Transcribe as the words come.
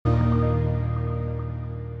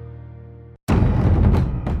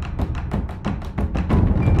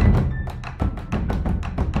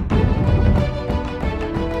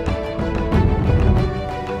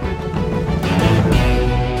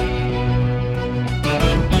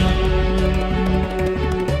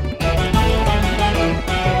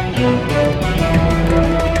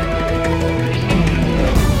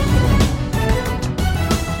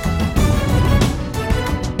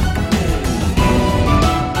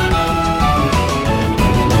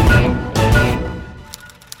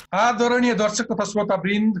आदरणीय दर्शक तथा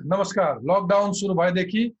श्रोतावृन्द नमस्कार। लकडाउन सुरु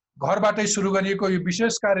भएदेखि घरबाटै सुरु गरिएको यो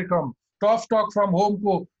विशेष कार्यक्रम टफ टक फ्रम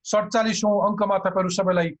होमको 47औं अङ्कमा तपाईहरु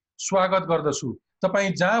सबैलाई स्वागत गर्दछु।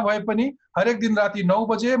 तपाई जहाँ भए पनि हरेक दिन राति 9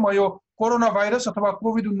 बजे म यो कोरोना भाइरस अथवा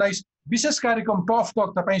कोभिड-19 विशेष कार्यक्रम टफ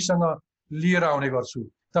टक तपाईसँग लिएर आउने गर्छु।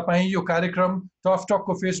 तपाई यो कार्यक्रम टफ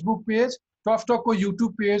टकको फेसबुक पेज, टफ टकको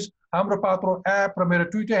YouTube page, Hamro Patro app र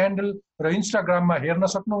मेरो ट्विटर ह्यान्डल र इन्स्टाग्राममा हेर्न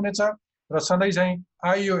सक्नुहुनेछ र सधैँ चाहिँ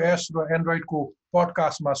iOS र एन्ड्रोइडको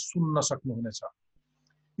पडकास्टमा सुन्न सक्नुहुनेछ।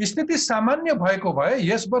 स्थिति सामान्य भएको भए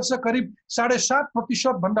यस वर्ष करिब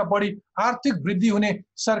 7.5% भन्दा बढी आर्थिक वृद्धि हुने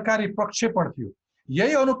सरकारी प्रक्षेपण थियो।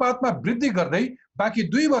 यही अनुपातमा वृद्धि गर्दै बाँकी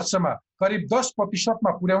 2 वर्षमा करिब 10%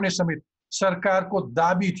 मा पुर्याउने समेत सरकारको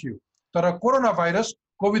दाबी थियो। तर कोरोना भाइरस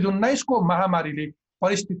कोभिड-19 को महामारीले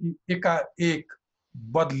परिस्थिति एकाएक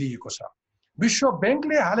बदलिएको छ। विश्व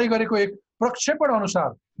बैंकले हालै गरेको एक प्रक्षेपण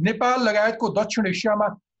अनुसार नेपाल लगायतको दक्षिण एसियामा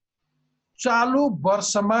चालू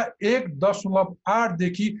वर्षमा 1.8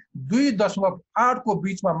 देखि 2.8 को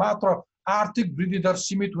बीचमा मात्र आर्थिक वृद्धि दर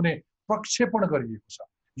सीमित हुने प्रक्षेपण गरिएको छ।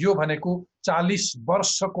 यो भनेको 40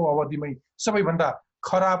 वर्षको अवधिमै सबैभन्दा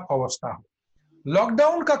खराब अवस्था हो।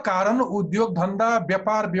 लकडाउनका कारण उद्योग धन्दा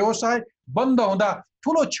व्यापार व्यवसाय बन्द हुँदा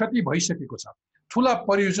ठूलो क्षति भइसकेको छ। ठूला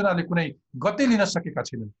परियोजनाले कुनै गति लिन सकेका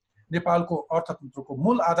छैनन्। नेपालको अर्थतन्त्रको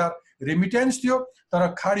मूल आधार रेमिटेन्स थियो,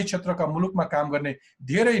 तर खाडी क्षेत्रका मुलुकमा काम गर्ने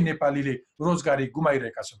धेरै नेपालीले रोजगारी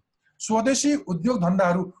गुमाइरहेका छन्। स्वदेशी उद्योग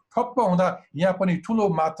धन्दाहरू ठप्प हुँदा यहाँ पनि ठूलो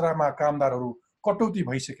मात्रामा कामदारहरू कटौती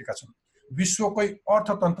भइसकेका छन्। विश्वकै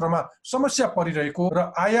अर्थतन्त्रमा समस्या परिरहेको र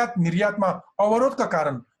आयात निर्यातमा अवरोधका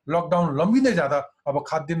कारण लकडाउन लम्बिँदै जाँदा अब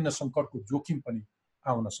खाद्यान्न सङ्कटको जोखिम पनि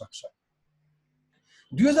आउन सक्छ।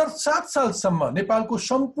 2007 सालसम्म नेपालको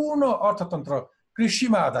सम्पूर्ण अर्थतन्त्र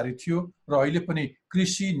कृषिमा आधारित थियो र अहिले पनि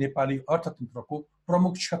कृषि नेपाली अर्थतन्त्रको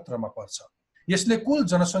प्रमुख क्षेत्रमा पर्छ। यसले कुल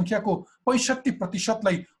जनसङ्ख्याको 65%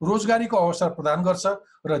 लाई रोजगारीको अवसर प्रदान गर्छ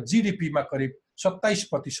र जीडीपीमा करिब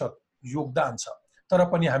 27% योगदान छ। तर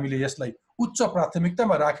पनि हामीले यसलाई उच्च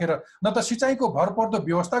प्राथमिकतामा राखेर न त सिँचाइको भरपर्दो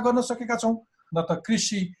व्यवस्था गर्न सकेका छौं, न त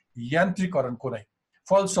कृषि यान्त्रिकरणको नै।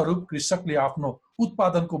 फलस्वरूप कृषकले आफ्नो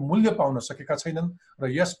उत्पादनको मूल्य पाउन सकेका छैनन्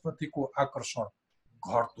र यसप्रतिको आकर्षण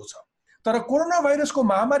घट्दो छ। तर कोरोना भाइरसको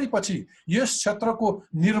महामारीपछि यस क्षेत्रको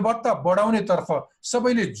निर्भरता बढाउने तर्फ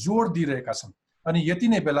सबैले जोड दिइरहेका छन् अनि यति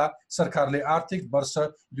नै बेला सरकारले आर्थिक वर्ष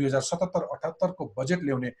 2077-78 को बजेट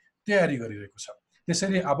ल्याउने तयारी गरिरहेको छ।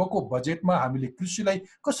 त्यसैले अबको बजेटमा हामीले कृषिलाई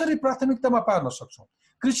कसरी प्राथमिकतामा पार्न सक्छौं?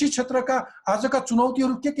 कृषि क्षेत्रका आजका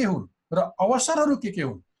चुनौतीहरू के हुन् र अवसरहरू के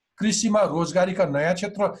हुन्? कृषिमा रोजगारीका नयाँ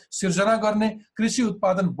क्षेत्र सिर्जना गर्ने, कृषि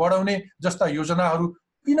उत्पादन बढाउने जस्ता योजनाहरू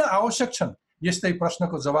किन आवश्यक छन्? यस्तै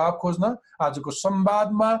प्रश्नको जवाब खोज्न आजको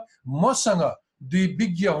संवादमा मसँग 2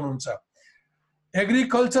 विज्ञ हुनुहुन्छ।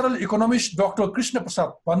 Agricultural economist doctor Krishna Prasad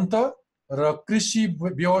Pant र कृषि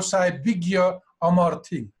व्यवसाय विज्ञ अमर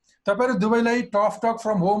थिङ। तपाईहरु दुवैलाई टफ टक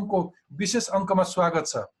फ्रम होम को विशेष अंकमा स्वागत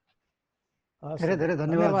छ। धेरै धेरै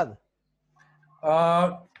धन्यवाद।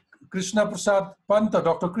 Krishna Prasad Pant,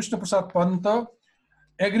 doctor Krishna Prasad Pant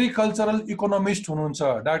agricultural economist हुनुहुन्छ।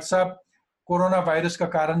 डाक्टर साहब, कोरोना भाइरसका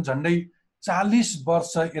कारण झन्डै 40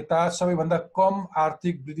 वर्ष यता सबैभन्दा कम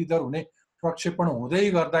आर्थिक वृद्धि दर हुने प्रक्षेपण हुँदै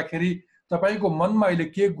गर्दाखेरि तपाईको मनमा अहिले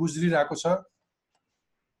के गुज्रिरहेको छ?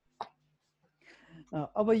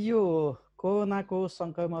 अब यो कोरोनाको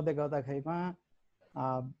संक्रमणले गर्दाखेरिमा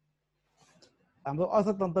हाम्रो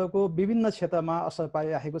अर्थतन्त्रको विभिन्न क्षेत्रमा असर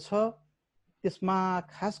पारिरहेको छ। त्यसमा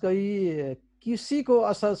खास गरी कृषिको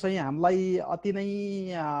असर चाहिँ हामीलाई अति नै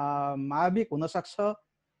मार्मिक हुन सक्छ,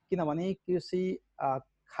 किनभने कृषि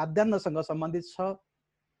खाद्यान्नसँग सम्बन्धित छ,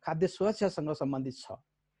 खाद्य सुरक्षासँग सम्बन्धित छ।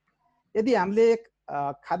 यदि हामीले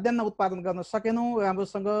खाद्यान्न उत्पादन गर्न सकेनौं,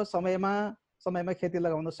 राम्रोसँग समयमा खेती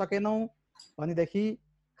लगाउन सकेनौं भनेदेखि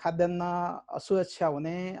खाद्यान्न असुरक्षा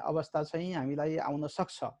हुने अवस्था चाहिँ हामीलाई आउन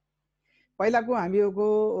सक्छ। पहिलाको हामीहरूको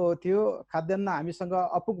थियो खाद्यान्न हामीसँग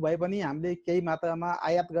अपुग भए पनि हामीले केही मात्रामा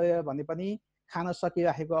आयात गरे भने पनि खान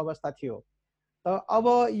सकिरहेको अवस्था थियो। तर अब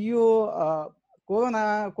यो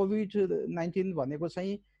कोभिड-19 भनेको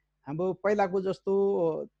चाहिँ हाम्रो पहिलाको जस्तो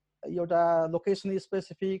एउटा लोकेसन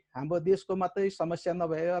स्पेसिफिक हाम्रो देशको मात्रै समस्या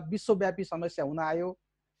नभएर विश्वव्यापी समस्या हुन आयो।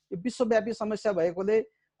 यो विश्वव्यापी समस्या भएकोले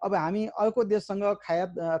अब हामी अर्को देशसँग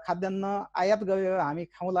खाद्यान्न आयात गरेर हामी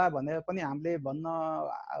खाउँला भनेर पनि हामीले भन्न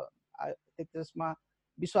त्यसमा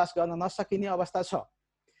विश्वास गर्न नसकिने अवस्था छ।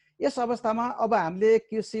 यस अवस्थामा अब हामीले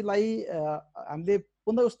कृषिलाई हामीले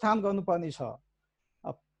पुनरुत्थान गर्नुपर्ने छ।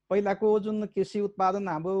 पहिलाको जुन कृषि उत्पादन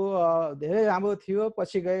हाम्रो धेरै राम्रो थियो,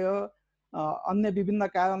 पछि गयो अन्य विभिन्न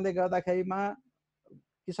कारणले गर्दाखेरिमा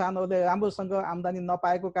किसानहरूले राम्रोसँग आम्दानी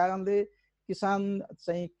नपाएको कारणले किसान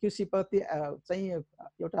चाहिँ कृषिप्रति चाहिँ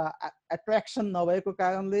एउटा एट्र्याक्सन नभएको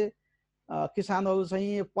कारणले किसानहरू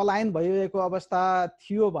चाहिँ पलायन भइरहेको अवस्था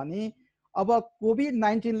थियो भने अब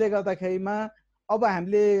कोभिड-19ले गर्दाखेरिमा अब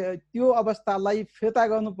हामीले त्यो अवस्थालाई फिर्ता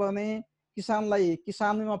गर्नुपर्ने, किसानलाई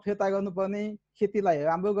किसानीमा फिर्ता गर्नुपर्ने, खेतीलाई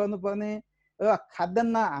राम्रो गर्नुपर्ने र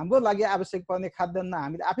खाद्यान्न हाम्रो लागि आवश्यक पर्ने खाद्यान्न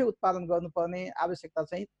हामीले आफै उत्पादन गर्नुपर्ने आवश्यकता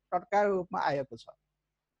चाहिँ तत्काल रूपमा आएको छ।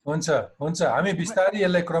 हुन्छ हुन्छ, हामी बिस्तारै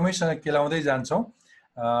यसलाई क्रमैसँग केलाउँदै जान्छौँ।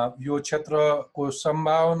 यो क्षेत्रको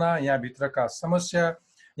सम्भावना, यहाँभित्रका समस्या,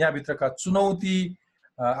 यहाँभित्रका चुनौती,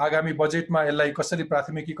 आगामी बजेटमा यसलाई कसरी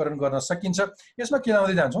प्राथमिकीकरण गर्न सकिन्छ, यसमा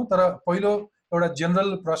केलाउँदै जान्छौँ। तर पहिलो एउटा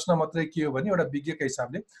जेनरल प्रश्न मात्रै के हो भने, एउटा विज्ञका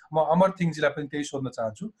हिसाबले म अमर थिङजीलाई पनि त्यही सोध्न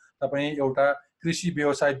चाहन्छु। तपाईँ एउटा कृषि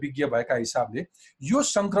व्यवसाय विज्ञ भएका हिसाबले यो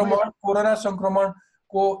संक्रमण, कोरोना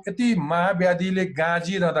संक्रमणको यति महाव्याधिले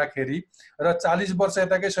गाँजिरहँदाखेरि र 40 वर्ष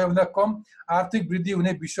यताकै सबैभन्दा कम आर्थिक वृद्धि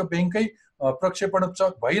हुने विश्व ब्याङ्ककै प्रक्षेपण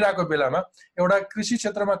भइरहेको बेलामा एउटा कृषि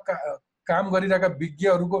क्षेत्रमा काम गरिरहेका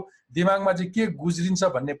विज्ञहरूको दिमागमा चाहिँ के गुज्रिन्छ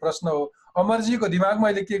भन्ने प्रश्न हो। अमरजीको दिमागमा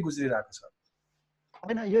अहिले के गुज्रिरहेको छ?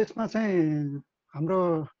 होइन, यो यसमा चाहिँ हाम्रो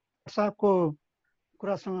साहबको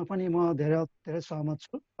कुरासँग पनि म धेरै सहमत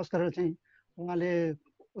छु। खास गरेर चाहिँ उहाँले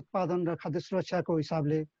उत्पादन र खाद्य सुरक्षाको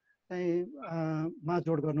हिसाबले चाहिँ मा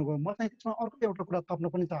जोड गर्नुभयो। म चाहिँ त्यसमा अर्को एउटा कुरा थप्न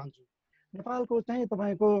पनि चाहन्छु। नेपालको चाहिँ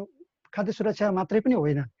तपाईँको खाद्य सुरक्षा मात्रै पनि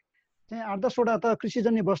होइन, चाहिँ 8-10 वटा त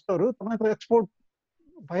कृषिजन्य वस्तुहरू तपाईँको एक्सपोर्ट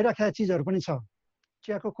भइराखेका चिजहरू पनि छ।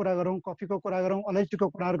 चियाको कुरा गरौँ, कफीको कुरा गरौँ, अलैँचीको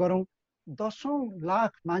कुरा गरौँ, 10औं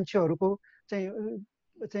लाख मान्छेहरूको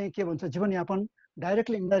चाहिँ के भन्छ जीवनयापन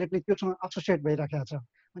डाइरेक्टली इन्डाइरेक्टली त्योसँग एसोसिएट भइराखेको छ।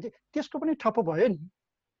 भने त्यसको पनि ठप्प भयो नि।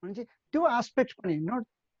 भने त्यो एस्पेक्ट पनि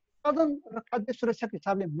उत्पादन र खाद्य सुरक्षाको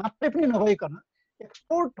हिसाबले मात्रै पनि नभइकन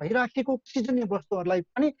एक्सपोर्ट भइराखेको कृषिजन्य वस्तुहरूलाई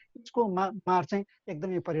पनि यसको मार चाहिँ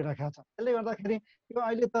एकदमै परिराखेको छ। त्यसले गर्दाखेरि यो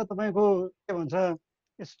अहिले त तपाईँको के भन्छ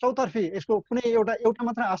चौतर्फी यसको कुनै एउटा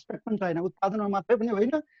मात्र एस्पेक्ट पनि छैन। उत्पादनमा मात्रै पनि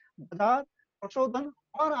होइन, बजार प्रशोधन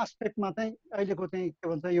हर एस्पेक्टमा चाहिँ अहिलेको चाहिँ के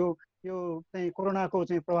भन्छ यो चाहिँ कोरोनाको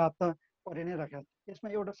चाहिँ प्रभाव त परि नै राखेको छ। यसमा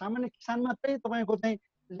एउटा सामान्य किसान मात्रै तपाईँको चाहिँ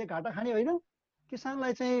घाटा खाने होइन,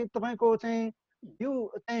 किसानलाई चाहिँ तपाईँको चाहिँ बिउ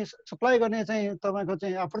चाहिँ सप्लाई गर्ने चाहिँ तपाईँको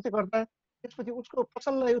चाहिँ आपूर्तिकर्ता, त्यसपछि उसको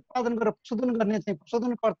फसललाई उत्पादन गरेर प्रशोधन गर्ने चाहिँ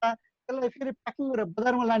प्रशोधनकर्ता, त्यसलाई फेरि प्याकिङ गरेर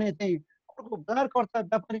बजारमा लाने चाहिँ अर्को बजारकर्ता,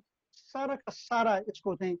 व्यापारी, साराका सारा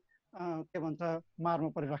यसको चाहिँ के भन्छ मारमा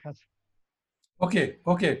परिराखेको छ।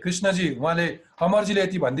 ओके कृष्णजी, उहाँले अमरजीले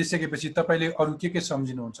यति भनिदिइसकेपछि तपाईँले अरू के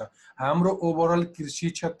सम्झिनुहुन्छ? हाम्रो ओभरअल कृषि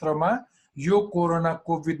क्षेत्रमा यो कोरोना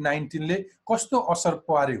कोभिड-19ले कस्तो असर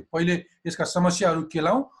पार्यो? पहिले यसका समस्याहरू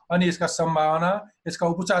केलाउँ अनि यसका सम्भावना, यसका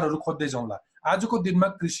उपचारहरू खोज्दै जाउँला। आजको दिनमा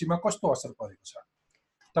कृषिमा कस्तो असर परेको छ?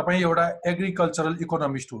 तपाईँ एउटा एग्रिकल्चरल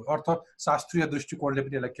इकोनोमिस्ट हो, अर्थशास्त्रीय दृष्टिकोणले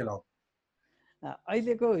पनि यसलाई केलाउँ।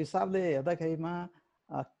 अहिलेको हिसाबले हेर्दाखेरिमा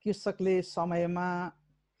कृषकले समयमा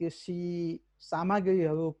कृषि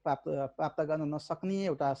सामग्रीहरू प्राप्त गर्न नसक्ने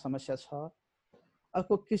एउटा समस्या छ।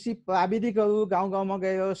 अर्को कृषि प्राविधिकहरू गाउँ गाउँमा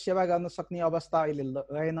गएर सेवा गर्न सक्ने अवस्था अहिले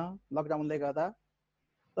रहेन लकडाउनले गर्दा।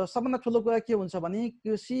 र सबभन्दा ठुलो कुरा के हुन्छ भने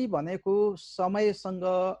कृषि भनेको समयसँग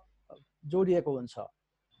जोडिएको हुन्छ।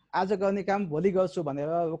 आज गर्ने काम भोलि गर्छु भनेर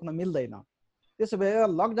रोक्न मिल्दैन। त्यसो भएर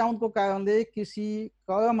लकडाउनको कारणले कृषि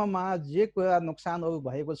कर्ममा जे कुरा नोक्सानहरू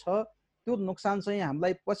भएको छ त्यो नोक्सान चाहिँ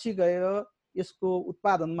हामीलाई पछि गएर यसको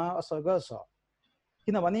उत्पादनमा असर गर्छ।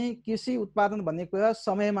 किनभने कृषि उत्पादन भन्ने कुरा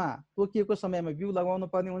समयमा तोकिएको समयमा बिउ लगाउनु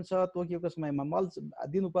पर्ने हुन्छ, तोकिएको समयमा मल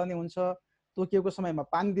दिनुपर्ने हुन्छ, तोकिएको समयमा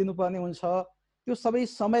पानी दिनुपर्ने हुन्छ। त्यो सबै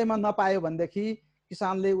समयमा नपायो भनेदेखि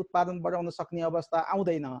किसानले उत्पादन बढाउन सक्ने अवस्था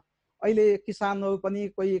आउँदैन। अहिले किसानहरू पनि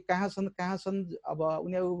कोही कहाँ छन् अब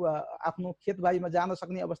उनीहरू आफ्नो खेतबारीमा जान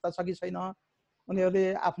सक्ने अवस्था छ कि छैन, उनीहरूले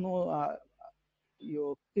आफ्नो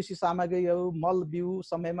यो कृषि सामग्रीहरू मल बिउ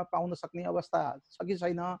समयमा पाउन सक्ने अवस्था छ कि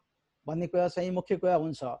छैन भन्ने कुरा चाहिँ मुख्य कुरा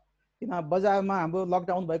हुन्छ। किन बजारमा हाम्रो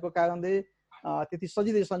लकडाउन भएको कारणले त्यति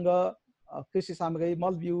सजिलैसँग कृषि सामग्री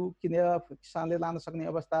मल बिउ किनेर किसानले लान सक्ने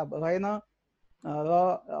अवस्था रहेन र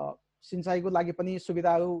सिँचाइको लागि पनि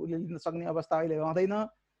सुविधाहरू लिन सक्ने अवस्था अहिले रहँदैन।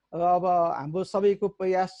 र अब हाम्रो सबैको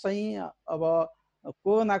प्रयास चाहिँ अब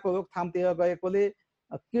कोरोनाको रोकथामतिर गएकोले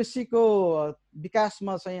कृषिको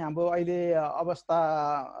विकासमा चाहिँ हाम्रो अहिले अवस्था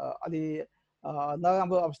अलि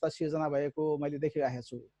नराम्रो अवस्था सिर्जना भएको मैले देखिरहेको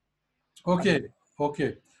छु।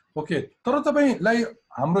 ओके तर तपाईलाई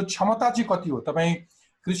हाम्रो क्षमता चाहिँ कति हो? तपाईँ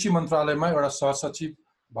कृषि मन्त्रालयमा एउटा सहसचिव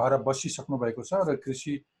भएर बसिसक्नु भएको छ र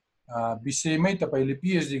कृषि विषयमै तपाईले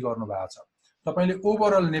पिएचडी गर्नु भएको छ। तपाईले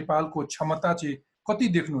ओभरअल नेपालको क्षमता चाहिँ कति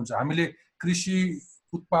देख्नुहुन्छ? हामीले कृषि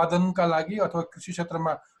उत्पादनका लागि अथवा कृषि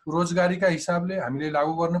क्षेत्रमा रोजगारीका हिसाबले हामीले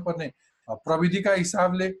लागू गर्नुपर्ने प्रविधिका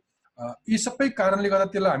हिसाबले यी सबै कारणले गर्दा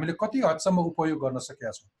त्यसलाई हामीले कति हदसम्म उपयोग गर्न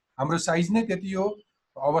सकेका छौँ? हाम्रो साइज नै त्यति हो,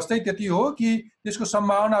 अवस्थै त्यति हो कि त्यसको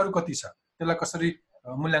सम्भावनाहरू कति छ? त्यसलाई कसरी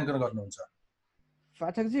मूल्याङ्कन गर्नुहुन्छ?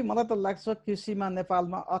 पाठकजी, मलाई त लाग्छ कृषिमा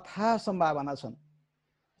नेपालमा अथाह सम्भावना छन्,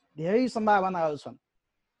 धेरै सम्भावनाहरू छन्।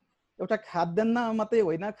 एउटा खाद्यान्न मात्रै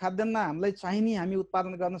होइन, खाद्यान्न हामीलाई चाहिने हामी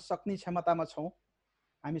उत्पादन गर्न सक्ने क्षमतामा छौँ,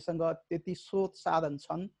 हामीसँग त्यति स्रोत साधन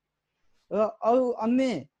छन्। र अरू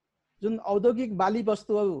अन्य जुन औद्योगिक बाली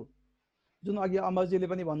वस्तुहरू, जुन अघि अमरजीले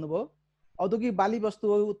पनि भन्नुभयो, औद्योगिक बाली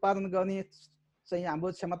वस्तुहरू उत्पादन गर्ने चाहिँ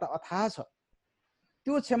हाम्रो क्षमता अथाह छ।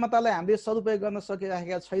 त्यो क्षमतालाई हामीले सदुपयोग गर्न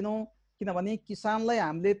सकिरहेका छैनौँ, किनभने किसानलाई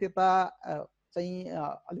हामीले त्यता चाहिँ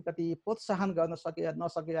अलिकति प्रोत्साहन गर्न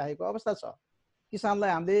नसकिरहेको अवस्था छ। किसानलाई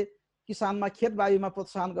हामीले किसानमा खेतबारीमा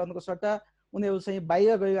प्रोत्साहन गर्नुको सट्टा उनीहरू चाहिँ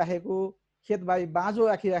बाहिर गइरहेको, खेतबारी बाँझो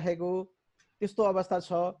राखिरहेको त्यस्तो अवस्था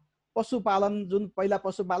छ। पशुपालन, जुन पहिला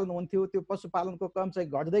पशुपालन हुन्थ्यो, त्यो पशुपालनको क्रम चाहिँ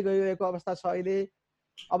घट्दै गइरहेको अवस्था छ अहिले।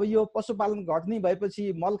 अब यो पशुपालन घट्ने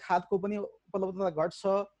भएपछि मल खादको पनि उपलब्धता घट्छ।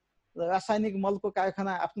 रासायनिक मलको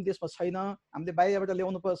कारखाना आफ्नो देशमा छैन, हामीले बाहिरबाट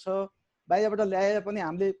ल्याउनु पर्छ। बाहिरबाट ल्याएर पनि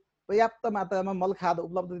हामीले पर्याप्त मात्रामा मल खाद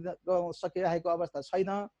उपलब्ध गर्न सकिरहेको अवस्था छैन।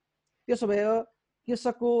 त्यसो भए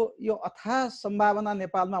कृषकको यो अथाह सम्भावना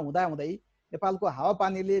नेपालमा हुँदाहुँदै नेपालको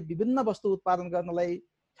हावापानीले विभिन्न वस्तु उत्पादन गर्नलाई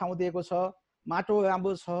ठाउँ दिएको छ। माटो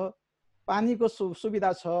राम्रो छ, पानीको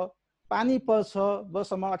सुविधा छ, पानी पर्छ,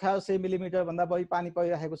 वर्षमा 1800 मिलिमिटर भन्दा बढी पानी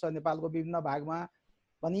परिरहेको छ नेपालको विभिन्न भागमा।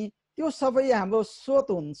 भने त्यो सबै हाम्रो स्रोत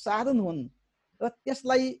हुन्, साधन हुन्, र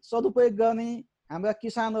त्यसलाई सदुपयोग गर्ने हाम्रा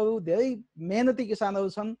किसानहरू, धेरै मेहनती किसानहरू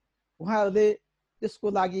छन्। उहाँहरूले त्यसको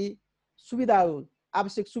लागि सुविधाहरू,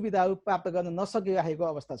 आवश्यक सुविधाहरू प्राप्त गर्न नसकिरहेको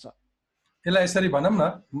अवस्था छ। यसलाई यसरी भनौँ न,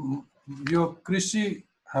 यो कृषि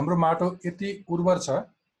हाम्रो माटो यति उर्वर छ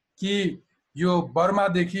कि यो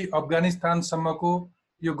बर्मादेखि अफगानिस्तानसम्मको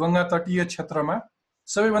यो गङ्गा तटीय क्षेत्रमा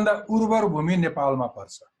सबैभन्दा उर्वर भूमि नेपालमा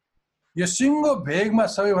पर्छ। यो सिङ्गो भेगमा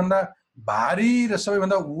सबैभन्दा भारी र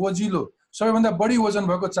सबैभन्दा ओजिलो, सबैभन्दा बढी वजन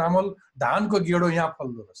भएको चामल धानको गेडो यहाँ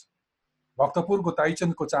फल्दो रहेछ। भक्तपुरको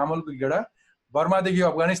ताइचन्दको चामलको गेडा बर्मादेखि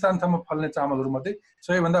अफगानिस्तानसम्म फल्ने चामलहरूमध्ये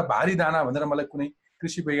सबैभन्दा भारी दाना भनेर मलाई कुनै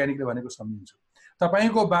कृषि वैज्ञानिकले भनेको सम्झिन्छु।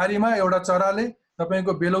 तपाईँको बारीमा एउटा चराले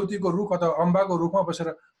तपाईँको बेलौतीको रुख अथवा अम्बाको रुखमा बसेर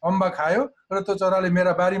अम्बा खायो र त्यो चराले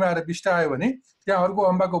मेरा बारीमा आएर बिस्टायो भने त्यहाँ अर्को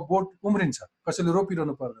अम्बाको बोट उम्रिन्छ, कसैले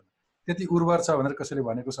रोपिरहनु पर्दैन। त्यति उर्वर छ भनेर कसैले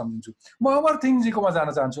भनेको सम्झिन्छु। म अमर थिङजीकोमा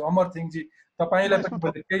जान चाहन्छु। अमर थिङजी, तपाईँलाई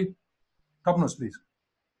पनि केही थप्नुहोस् प्लिज।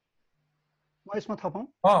 म यसमा थपौँ?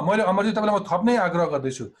 मैले अमरजी तपाईँलाई म थप्नै आग्रह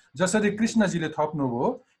गर्दैछु। जसरी कृष्णजीले थप्नुभयो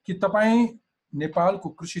कि तपाईँ नेपालको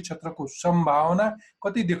कृषि क्षेत्रको सम्भावना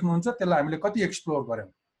कति देख्नुहुन्छ, त्यसलाई हामीले कति एक्सप्लोर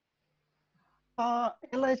गर्यौँ?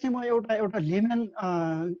 यसलाई चाहिँ म एउटा लेमन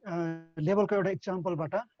लेभलको एउटा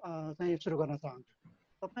इक्जाम्पलबाट चाहिँ सुरु गर्न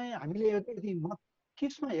चाहन्छु। हामीले यदि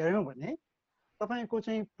किसमा हेऱ्यौँ भने तपाईँको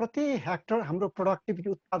चाहिँ प्रति हेक्टर हाम्रो productivity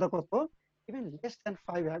उत्पादकत्व even less than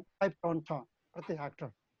 5 ton छ प्रति हेक्टर।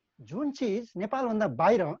 जुन चिज नेपालभन्दा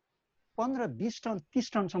बाहिर 15-20 टन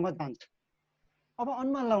 30 टनसम्म जान्छ। अब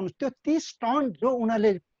अनुमान लगाउनुहोस्, त्यो 30 टन जो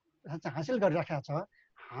उनीहरूले हासिल गरिराखेको छ,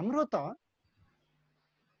 हाम्रो त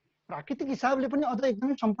प्राकृतिक हिसाबले पनि अझ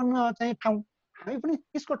एकदमै सम्पन्न चाहिँ ठाउँ, हामी पनि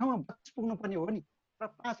 30को ठाउँमा 32 पुग्नुपर्ने हो नि, र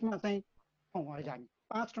 5मा चाहिँ छौँ अहिले हामी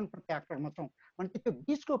 5 टन प्रति हेक्टरमा छौँ भने त्यो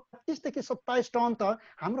 20को 25 देखि 27 टन त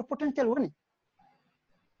हाम्रो पोटेन्सियल हो नि।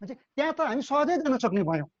 त्यहाँ त हामी सहजै जान सक्ने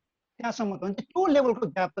भयौँ त्यहाँसम्म त। त्यो लेभलको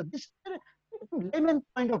ग्याप त लेमन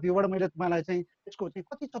पोइन्ट अफ भ्यूबाट मैले तपाईँलाई चाहिँ यसको चाहिँ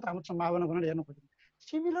कति छ त हाम्रो सम्भावना भनेर हेर्नु खोजेँ।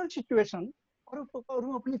 सिमिलर सिचुएसन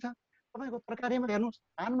अरूमा पनि छ। तपाईँको तरकारीमा हेर्नुहोस्,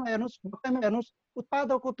 धानमा हेर्नुहोस्, मकैमा हेर्नुहोस्,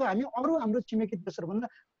 उत्पादकत्व हामी अरू हाम्रो छिमेकी देशहरूभन्दा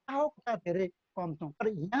कता धेरै कम छौँ। तर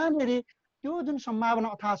यहाँनिर त्यो जुन सम्भावना,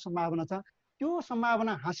 अथाह सम्भावना छ, त्यो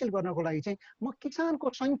सम्भावना हासिल गर्नको लागि चाहिँ म किसानको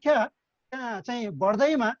सङ्ख्या त्यहाँ चाहिँ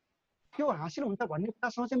बढ्दैमा त्यो हासिल हुन्छ भन्ने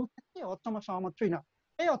कुरासँग चाहिँ म त्यति हदसम्म सहमत छुइनँ।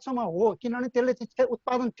 त्यही हदसम्म हो, किनभने त्यसले चाहिँ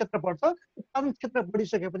उत्पादन क्षेत्र बढ्छ। उत्पादन क्षेत्र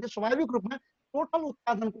बढिसकेपछि स्वाभाविक रूपमा टोटल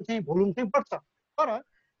उत्पादनको चाहिँ भोल्युम चाहिँ बढ्छ। तर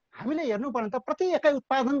हामीले हेर्नु पर्ने त प्रति एकाइ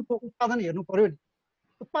उत्पादन हेर्नु पर्यो नि,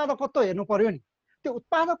 उत्पादकत्व हेर्नु पर्यो नि। त्यो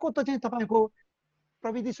उत्पादकत्व चाहिँ तपाईँको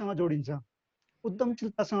प्रविधिसँग जोडिन्छ,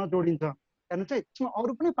 उद्यमशीलतासँग जोडिन्छ। हेर्नु चाहिँ त्यसमा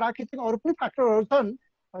अरू पनि प्राकृतिक अरू पनि फ्याक्टरहरू छन्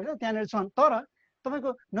होइन, त्यहाँनिर छन्। तर तपाईँको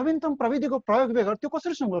नवीनतम प्रविधिको प्रयोग बेगर त्यो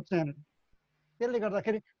कसरी सम्भव छ यहाँनिर? त्यसले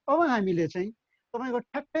गर्दाखेरि अब हामीले चाहिँ तपाईँको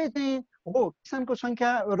ठ्याक्कै चाहिँ हो, किसानको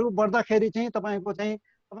सङ्ख्याहरू बढ्दाखेरि चाहिँ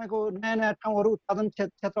तपाईँको नयाँ नयाँ ठाउँहरू, उत्पादन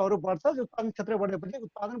क्षेत्रहरू बढ्छ। उत्पादन क्षेत्र बढेपछि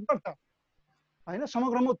उत्पादन बढ्छ होइन,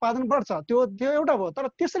 समग्रमा उत्पादन बढ्छ। त्यो एउटा भयो। तर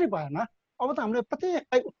त्यसरी भएन। अब त हामीले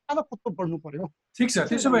प्रत्येक उत्पादकत्व बढ्नु पर्यो। ठिक छ।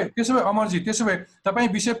 त्यसो भए अमरजी, त्यसो भए तपाईँ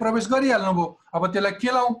विषय प्रवेश गरिहाल्नुभयो। अब त्यसलाई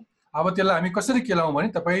केलाउँ, अब त्यसलाई हामी कसरी केलाउँ भने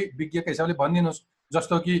तपाईँ विज्ञका हिसाबले भनिदिनुहोस्।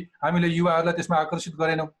 जस्तो कि हामीले युवाहरूलाई त्यसमा आकर्षित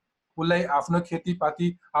गरेनौँ, उसलाई आफ्नो खेतीपाती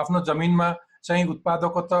आफ्नो जमिनमा चाहिँ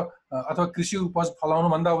उत्पादकता अथवा कृषि उपज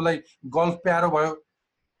फलाउनुभन्दा उसलाई गल्फ प्यारो भयो,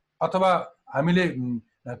 अथवा हामीले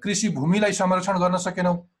कृषि भूमिलाई संरक्षण गर्न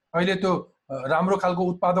सकेनौँ। अहिले त्यो राम्रो खालको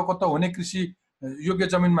उत्पादकता हुने कृषि योग्य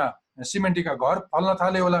जमिनमा सिमेन्टीका घर फल्न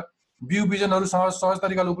थाले होला, बिउ बिजनहरू सहज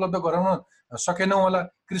तरिकाले उपलब्ध गराउन सकेनौँ होला,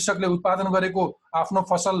 कृषकले उत्पादन गरेको आफ्नो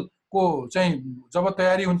फसलको चाहिँ जब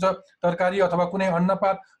तयारी हुन्छ तरकारी अथवा कुनै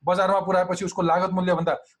अन्नपात बजारमा पुर्याएपछि उसको लागत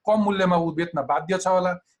मूल्यभन्दा कम मूल्यमा ऊ बेच्न बाध्य छ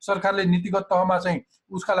होला, सरकारले नीतिगत तहमा चाहिँ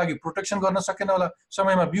उसका लागि प्रोटेक्सन गर्न सकेन होला,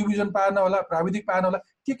 समयमा बिउ बिजन पाएन होला, प्राविधिक पाएन होला,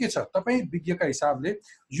 के छ? तपाईँ विज्ञका हिसाबले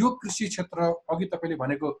यो कृषि क्षेत्र अघि तपाईँले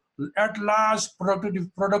भनेको एट लार्ज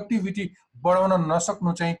प्रोडक्टिभिटी बढाउन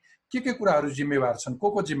नसक्नु चाहिँ के कुराहरू जिम्मेवार छन्,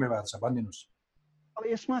 को जिम्मेवार छ भनिदिनुहोस्। अब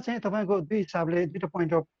यसमा चाहिँ तपाईँको दुई हिसाबले दुईटा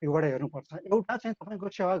पोइन्ट अफ भ्यूबाट हेर्नुपर्छ। एउटा चाहिँ तपाईँको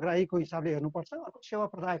सेवाग्राहीको हिसाबले हेर्नुपर्छ, अर्को सेवा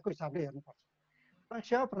प्रदायकको हिसाबले हेर्नुपर्छ।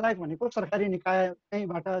 सेवा प्रदायक भनेको सरकारी निकाय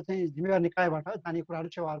चाहिँबाट चाहिँ जिम्मेवार निकायबाट जाने कुराहरू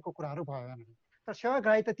सेवाहरूको कुराहरू भयो भने, तर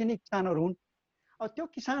सेवाग्राही त तिनी किसानहरू हुन्। अब त्यो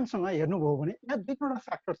किसानसँग हेर्नुभयो भने यहाँ दुई तिनवटा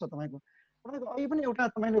फ्याक्टर छ तपाईँको अघि पनि एउटा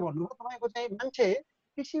तपाईँले भन्नुभयो, तपाईँको चाहिँ मान्छे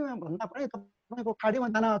कृषिमा भन्दा पनि तपाईँको खाडीमा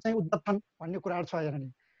जान चाहिँ उद्यत छन् भन्ने कुराहरू छ हेर्ने।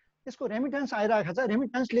 त्यसको रेमिटेन्स आइरहेको छ,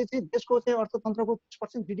 रेमिटेन्सले चाहिँ देशको चाहिँ अर्थतन्त्रको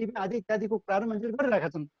 20% GDP आदि इत्यादिको कुराहरू मान्छेले गरिरहेका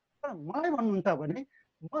छन्। तर मलाई भन्नुहुन्छ भने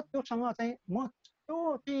म त्योसँग चाहिँ म त्यो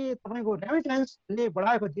चाहिँ तपाईँको रेमिटेन्सले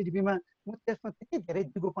बढाएको GDP-मा म त्यसमा त्यति धेरै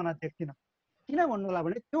दिगोपना देख्दिनँ। किन भन्नु होला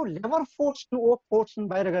भने त्यो labour force to work force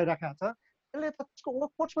बाहिर गइरहेको छ, त्यसले त त्यसको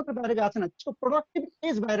वर्क फोर्स मात्र बाहिर गएको छैन, त्यसको प्रोडक्टिभ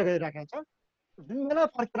एज बाहिर गइरहेको छ। जुन बेला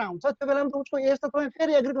फर्केर आउँछ त्यो बेलामा त उसको एज त तपाईँ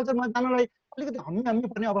फेरि एग्रिकल्चरमा जानलाई अलिकति हम्मी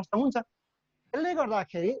पर्ने अवस्था हुन्छ। त्यसले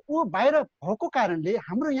गर्दाखेरि ऊ बाहिर भएको कारणले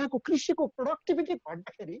हाम्रो यहाँको कृषिको प्रोडक्टिभिटी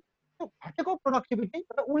घट्दाखेरि त्यो घटेको प्रोडक्टिभिटी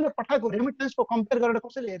र उसले पठाएको रेमिटेन्सको कम्पेयर गरेर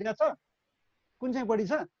कसैले हेरेको छ? कुन चाहिँ बढी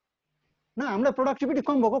छ? न हामीलाई प्रोडक्टिभिटी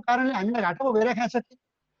कम भएको कारणले हामीलाई घाटा भइरहेको छ कि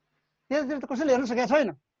त्यसले त कसैले हेर्न सकेको छैन।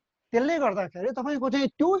 त्यसले गर्दाखेरि तपाईँको चाहिँ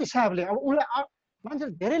त्यो हिसाबले अब उसलाई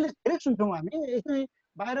मान्छेले धेरै सुन्छौँ हामी, यसै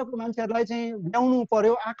बाहिरको मान्छेहरूलाई चाहिँ ल्याउनु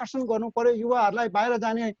पर्यो, आकर्षण गर्नु पर्यो, युवाहरूलाई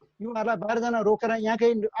बाहिर जान रोकेर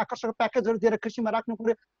यहाँकै आकर्षक प्याकेजहरू दिएर कृषिमा राख्नु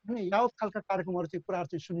पर्यो भन्ने यावत खालका कार्यक्रमहरू चाहिँ कुराहरू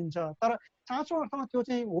चाहिँ सुनिन्छ। तर साँचो अर्थमा त्यो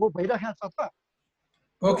चाहिँ हो भइरहेको छ त?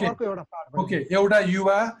 ओके, एउटा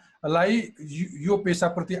युवालाई यो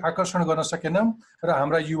पेसाप्रति आकर्षण गर्न सकेनौँ र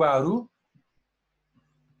हाम्रा युवाहरू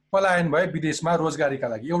पलायन भए विदेशमा रोजगारीका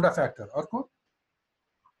लागि, एउटा फ्याक्टर। अर्को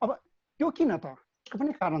अब त्यो किन त? त्यसको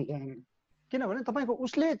पनि कारण छ। किनभने तपाईँको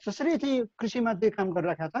उसले जसरी चाहिँ कृषिमा जे काम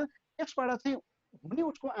गरिरहेको छ त्यसबाट चाहिँ हुने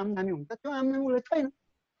उसको आम्दानी हुन्छ, त्यो आम्दानी उसले छैन,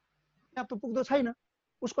 पर्याप्त पुग्दो छैन,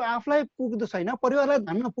 उसको आफूलाई पुग्दो छैन, परिवारलाई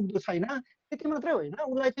धान्न पुग्दो छैन। त्यति मात्रै होइन,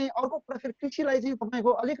 उसलाई चाहिँ अर्को कुरा फेरि कृषिलाई चाहिँ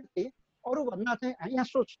तपाईँको अलिकति अरूभन्दा चाहिँ यहाँ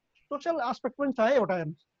सोसियल एस्पेक्ट पनि छ है एउटा।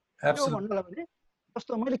 हेर्नुहोस् के हो भन्नुलाई भने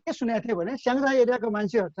जस्तो मैले के सुनेको थिएँ भने स्याङ्जा एरियाको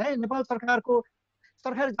मान्छेहरू चाहिँ नेपाल सरकारको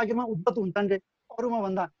सरकारी जागिरमा उद्यत हुन्छन् रे अरूमा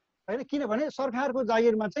भन्दा होइन। किनभने सरकारको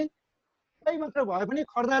जागिरमा चाहिँ मात्र भए पनि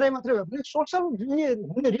खर्दारे मात्रै भए पनि सोसल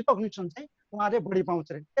हुने रिकग्निसन चाहिँ उहाँले बढी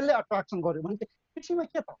पाउँछ अरे। त्यसले अट्र्याक्सन गर्यो भने कृषिमा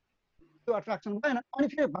के त त्यो अट्र्याक्सन भएन। अनि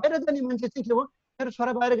फेरि बाहिर जाने मान्छे चाहिँ के हो, मेरो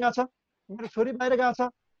छोरा बाहिर गएको छ, मेरो छोरी बाहिर गएको छ,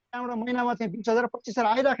 त्यहाँबाट महिनामा चाहिँ 20,000 25,000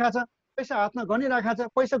 आइरहेको छ, पैसा हातमा गनिरहेको छ,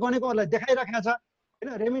 पैसा गनेकोहरूलाई देखाइरहेको छ होइन,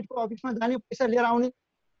 रेमिटको अफिसमा जाने पैसा लिएर आउने।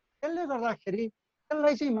 त्यसले गर्दाखेरि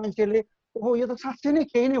त्यसलाई चाहिँ मान्छेले ओहो यो त साँच्चै नै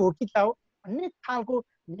केही नै हो कि क्या हो भन्ने खालको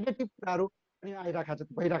नेगेटिभ कुराहरू पनि आइरहेको छ,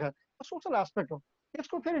 भइरहेको छ। सोसल एस्पेक्ट हो,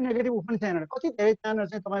 त्यसको फेरि नेगेटिभ पनि छैन। कति धेरै त्यहाँनिर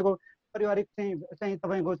चाहिँ तपाईँको पारिवारिक चाहिँ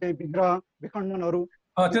तपाईँको चाहिँ विग्रह विखण्डनहरू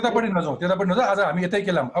त्यतापट्टि नजाउँ। आज हामी यतै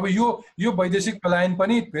केलाम। अब यो वैदेशिक पलायन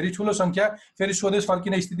पनि फेरि ठुलो संख्या फेरि स्वदेश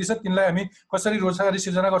फर्किने स्थिति छ, तिनलाई हामी कसरी रोजगारी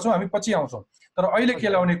सिर्जना गर्छौँ हामी पछि आउँछौँ। तर अहिले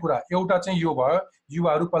केलाउने कुरा एउटा चाहिँ यो भयो,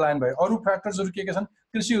 युवाहरू पलायन भयो। अरू फ्याक्टर्सहरू के छन्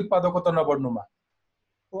कृषि उत्पादकता नबढ्नुमा?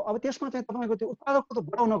 अब त्यसमा चाहिँ तपाईँको त्यो उत्पादकता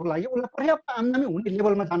बढाउनको लागि उसलाई पर्याप्त आम्दानी हुने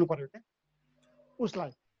लेभलमा जानु पर्यो क्या।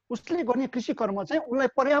 उसले गर्ने कृषि कर्म चाहिँ उसलाई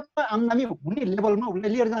पर्याप्त आम्दानी हुने लेभलमा उसले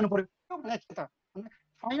लिएर जानु पर्यो। त्यो भने के त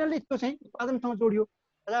फाइनली त्यो चाहिँ उत्पादनसँग जोडियो,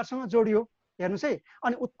 बजारसँग जोडियो। हेर्नुहोस् है,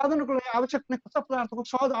 अनि उत्पादनको लागि आवश्यक हुने कच्चा पदार्थको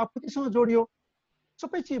सहज आपूर्तिसँग जोडियो।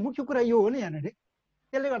 सबै चिज मुख्य कुरा यो हो नि यहाँनिर।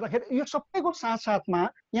 त्यसले गर्दाखेरि यो सबैको साथसाथमा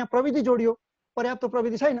यहाँ प्रविधि जोडियो, पर्याप्त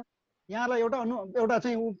प्रविधि छैन। यहाँलाई एउटा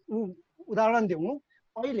चाहिँ उदाहरण दिउँ।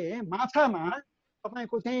 पहिले माछामा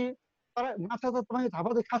तपाईँको चाहिँ माछा त तपाईँको थाहा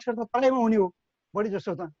पाउँदै खास गरेर तराईमा हुने हो बढी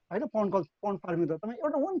जस्तो त होइन, पन्ड फार्मिङ त। तपाईँ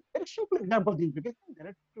एउटा भेरी सिम्पल इक्जाम्पल दिन्छु कि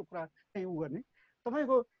धेरै ठुलो कुरा चाहिँ गर्ने।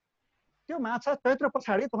 तपाईँको त्यो माछा चैत्र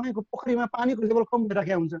पछाडि तपाईँको पोखरीमा पानीको लेभल कम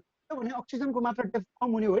भइराखेको हुन्छ। त्यो भने अक्सिजनको मात्रा कम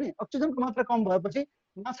हुने हो नि। अक्सिजनको मात्रा कम भएपछि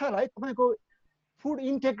माछालाई तपाईँको फुड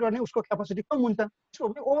इन्टेक गर्ने उसको क्यापासिटी कम हुन्छ, त्यसको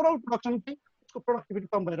ओभरअल प्रोडक्सन चाहिँ उसको प्रोडक्टिभिटी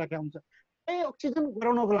कम भइरहेको हुन्छ। त्यही अक्सिजन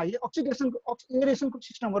गराउनको लागि एरेसनको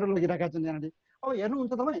सिस्टमहरू लगिरहेका छन् यहाँले। अब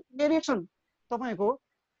हेर्नुहुन्छ तपाईँ एरेसन तपाईँको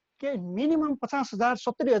के मिनिमम 50,000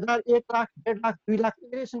 70,000 1 लाख 1.5 लाख 2 लाख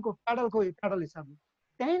एरेसनको प्याडल हिसाबले।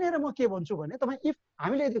 त्यहीँनिर म के भन्छु भने तपाईँ इफ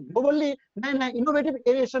हामीले ग्लोबल्ली नयाँ इनोभेटिभ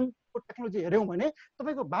एरेसनको टेक्नोलोजी हेऱ्यौँ भने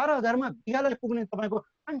तपाईँको 12,000मा बिगालाई पुग्ने तपाईँको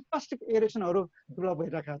फ्यान्टास्टिक एरेसनहरू डेभलप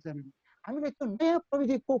भइरहेका छन्। हामीले त्यो नयाँ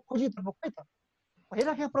प्रविधिको खोजीतर्फ खै त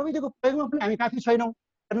भइरहेका प्रविधिको प्रयोगमा पनि हामी काफी छैनौँ।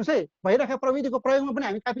 हेर्नुहोस् है, भइरहेका प्रविधिको प्रयोगमा पनि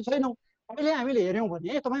हामी काफी छैनौँ। अहिले हामीले हेऱ्यौँ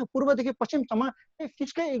भने तपाईँको पूर्वदेखि पश्चिमसम्म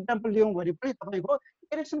फिसकै इक्जाम्पल लियौँ भने पनि तपाईँको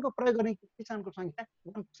एरेसनको प्रयोग गर्ने किसानको सङ्ख्या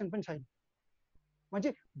 1% पनि छैन। मान्छे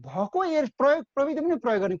भएको प्रविधि पनि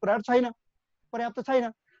प्रयोग गर्ने कुराहरू छैन, पर्याप्त छैन।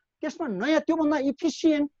 त्यसमा नयाँ त्योभन्दा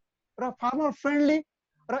इफिसियन्ट र फार्मर फ्रेन्डली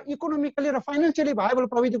र इकोनोमिकली र फाइनेन्सियली भाइबल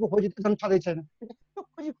प्रविधिको खोजी त झन् छँदै छैन। त्यो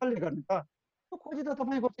खोजी कसले गर्ने त? त्यो खोजी त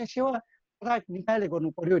तपाईँको चाहिँ सेवा प्रदायक निकायले गर्नु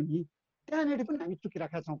पर्यो नि। त्यहाँनिर पनि हामी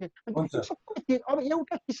चुकिरहेका छौँ कि सबै चिज। अब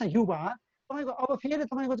एउटा किसान युवा तपाईँको अब फेरि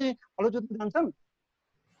तपाईँको चाहिँ हलो जोत्न जान्छन्,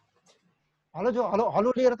 हलो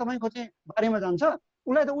लिएर तपाईँको चाहिँ बारीमा जान्छ,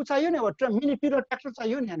 उसलाई त ऊ चाहियो नि, अब मिनी टिलर ट्र्याक्टर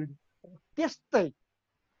चाहियो नि यहाँनिर। त्यस्तै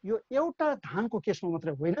यो एउटा धानको केसमा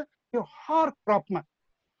मात्रै होइन, यो हर क्रपमा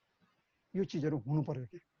यो चिजहरू हुनु पर्यो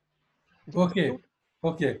कि।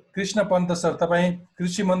 ओके कृष्ण पन्त सर, तपाईँ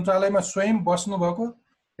कृषि मन्त्रालयमा स्वयं बस्नुभएको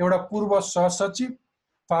एउटा पूर्व सहसचिव,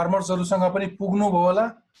 फार्मर्सहरूसँग पनि पुग्नुभयो होला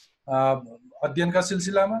अध्ययनका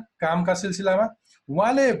सिलसिलामा, कामका सिलसिलामा।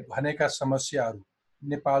 उहाँले भनेका समस्याहरू,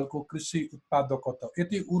 नेपालको कृषि उत्पादकता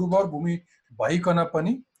यति उर्वर भूमि भइकन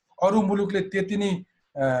पनि अरू मुलुकले त्यति नै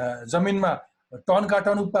जमिनमा टनका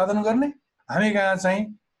टन उत्पादन गर्ने, हामी कहाँ चाहिँ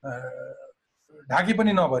ढाकी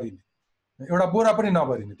पनि नभरिने, एउटा बोरा पनि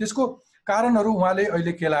नभरिने। त्यसको कारणहरू उहाँले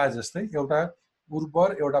अहिले केलाए जस्तै एउटा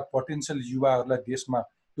उर्वर, एउटा पोटेन्सियल युवाहरूलाई देशमा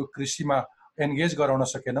त्यो कृषिमा एन्गेज गराउन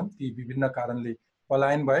सकेनौँ, ती विभिन्न कारणले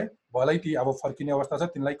पलायन भए, भलै ती अब फर्किने अवस्था छ,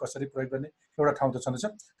 तिनलाई कसरी प्रयोग गर्ने एउटा ठाउँ त छँदैछ।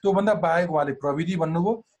 त्योभन्दा बाहेक उहाँले प्रविधि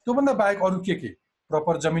भन्नुभयो, त्योभन्दा बाहेक अरू के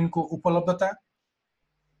प्रपर जमिनको उपलब्धता,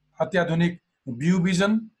 अत्याधुनिक बिउ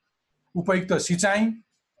बिजन, उपयुक्त सिँचाइ,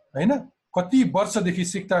 होइन कति वर्षदेखि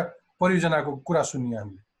सिक्ता परियोजनाको कुरा सुन्यौँ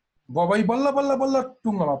हामीले। बबई बल्ल बल्ल बल्ल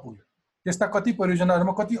टुङ्गोमा पुग्यो। त्यस्ता कति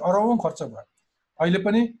परियोजनाहरूमा कति अरबौँ खर्च भयो। अहिले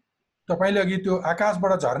पनि तपाईँले अघि त्यो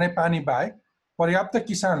आकाशबाट झर्ने पानी बाहेक पर्याप्त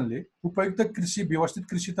किसानले उपयुक्त कृषि, व्यवस्थित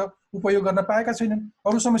कृषि त उपयोग गर्न पाएका छैनन्।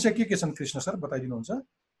 अरू समस्या के छन् कृष्ण सर, बताइदिनुहुन्छ?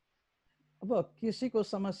 अब कृषिको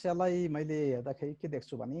समस्यालाई मैले हेर्दाखेरि के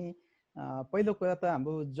देख्छु भने पहिलो कुरा त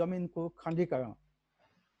हाम्रो जमिनको खण्डीकरण।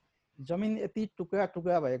 जमिन यति टुक्रा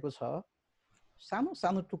टुक्रा भएको छ, सानो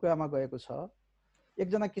सानो टुक्रामा गएको छ।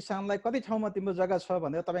 एकजना किसानलाई कति ठाउँमा तिम्रो जग्गा छ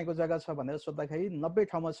भनेर, तपाईँको जग्गा छ भनेर सोद्धाखेरि 90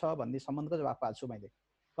 ठाउँमा छ भन्ने सम्बन्धको जवाफ पाएको छु मैले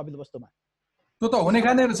कपिलवस्तुमा। त्यो त हुने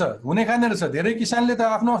खाने रहेछ। धेरै किसानले त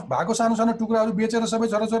आफ्नो भएको सानो सानो टुक्राहरू बेचेर सबै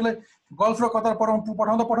छोराछोरीलाई गल्फ र कतार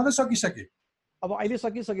पठाउँदै सकिसके। अब अहिले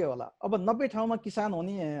सकिसक्यो होला। अब 90 ठाउँमा किसान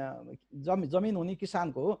हुने, जमिन हुने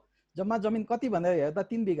किसानको जम्मा जमिन कति भनेर हेर्दा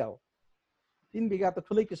 3 बिघा हो। 3 बिघा त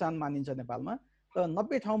ठुलै किसान मानिन्छ नेपालमा। तर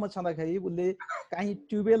 90 ठाउँमा छँदाखेरि उसले कहीँ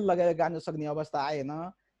ट्युबवेल लगाएर गाड्न सक्ने अवस्था आएन,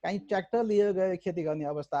 कहीँ ट्र्याक्टर लिएर गएर खेती गर्ने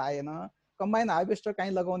अवस्था आएन, कम्बाइन हार्भेस्टर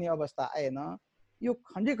कहीँ लगाउने अवस्था आएन। यो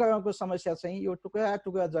खण्डीकरणको समस्या चाहिँ यो टुक्रा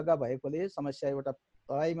टुक्रा जग्गा भएकोले समस्या एउटा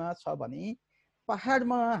तराईमा छ भने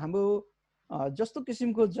पहाडमा हाम्रो जस्तो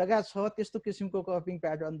किसिमको जग्गा छ त्यस्तो किसिमको क्रपिङ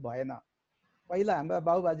प्याटर्न भएन। पहिला हाम्रा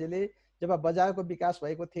बाबुबाजेले जब बजारको विकास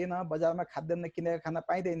भएको थिएन, बजारमा खाद्यान्न किनेर खान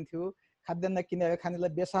पाइँदैन थियो, खाद्यान्न किनेर खानेलाई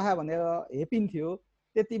बेसाहा भनेर हेपिन्थ्यो,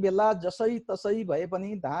 त्यति बेला जसै तसै भए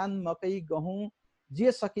पनि धान, मकै, गहुँ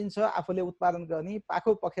जे सकिन्छ आफूले उत्पादन गर्ने,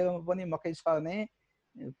 पाखो पखेरमा पनि मकै छर्ने,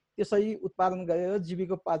 त्यसै उत्पादन गरेर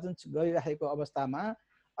जीविकोपार्जन गरिरहेको अवस्थामा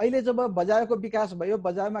अहिले जब बजारको विकास भयो,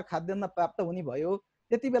 बजारमा खाद्यान्न प्राप्त हुने भयो,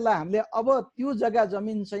 त्यति बेला हामीले अब त्यो जग्गा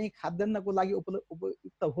जमिन चाहिँ खाद्यान्नको लागि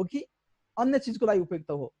उपयुक्त हो कि अन्य चिजको लागि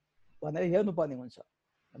उपयुक्त हो भनेर हेर्नुपर्ने हुन्छ।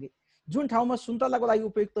 जुन ठाउँमा सुन्तलाको लागि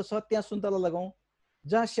उपयुक्त छ त्यहाँ सुन्तला लगाउँ,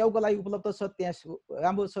 जहाँ स्याउको लागि उपलब्ध छ त्यहाँ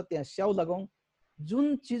राम्रो छ त्यहाँ स्याउ लगाउँ,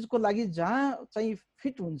 जुन चिजको लागि जहाँ चाहिँ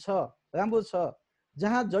फिट हुन्छ, राम्रो छ,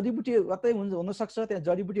 जहाँ जडीबुटी मात्रै हुनसक्छ त्यहाँ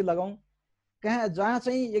जडीबुटी लगाउँ, जहाँ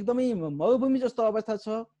चाहिँ एकदमै मरुभूमि जस्तो अवस्था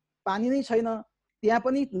छ, पानी नै छैन, त्यहाँ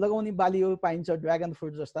पनि लगाउने बालीहरू पाइन्छ। ड्र्यागन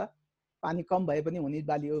फ्रुट जस्ता पानी कम भए पनि हुने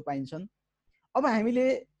बालीहरू पाइन्छन्। अब हामीले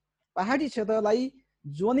पहाडी क्षेत्रलाई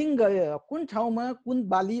जोनिङ गरेर कुन ठाउँमा कुन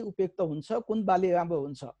बाली उपयुक्त हुन्छ, कुन बाली राम्रो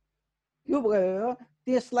हुन्छ, यो गरेर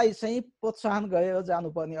त्यसलाई चाहिँ प्रोत्साहन गरेर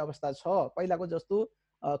जानुपर्ने अवस्था छ। पहिलाको जस्तो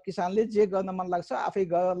किसानले जे गर्न मन लाग्छ आफै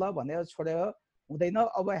गर ल भनेर छोडेर हुँदैन।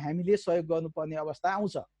 अब हामीले सहयोग गर्नुपर्ने अवस्था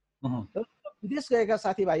आउँछ। विदेश गएका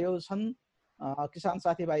साथीभाइहरू छन्, किसान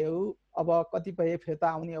साथीभाइहरू अब कतिपय फिर्ता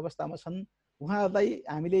आउने अवस्थामा छन्। उहाँहरूलाई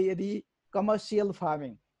हामीले यदि कमर्सियल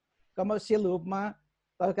फार्मिङ, कमर्सियल रूपमा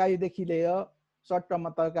तरकारीदेखि लिएर सर्ट टर्ममा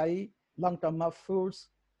तरकारी, लङ टर्ममा फ्रुट्स,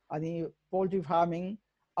 अनि पोल्ट्री फार्मिङ,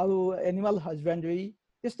 अरू एनिमल हस्बेन्ड्री,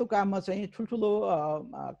 त्यस्तो काममा चाहिँ ठुल्ठुलो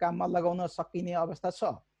काममा लगाउन सकिने अवस्था छ।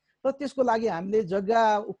 तर त्यसको लागि हामीले जग्गा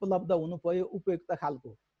उपलब्ध हुनु पर्यो, उपयुक्त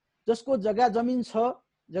खालको। जसको जग्गा जमिन छ,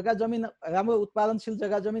 जग्गा जमिन राम्रो उत्पादनशील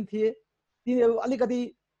जग्गा जमिन थिए, तिनीहरू अलिकति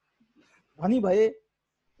धनी भए,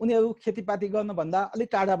 उनीहरू खेतीपाती गर्नुभन्दा अलिक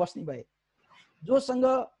टाढा बस्ने भए। जोसँग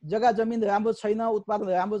जग्गा जमिन राम्रो छैन, उत्पादन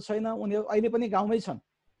राम्रो छैन, उनीहरू अहिले पनि गाउँमै छन्,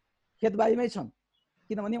 खेतबारीमै छन्,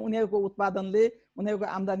 किनभने उनीहरूको उत्पादनले, उनीहरूको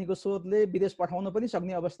आम्दानीको स्रोतले विदेश पठाउन पनि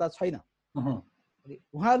सक्ने अवस्था छैन।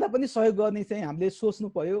 उहाँहरूलाई पनि सहयोग गर्ने चाहिँ हामीले सोच्नु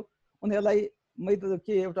पर्यो। उनीहरूलाई मैले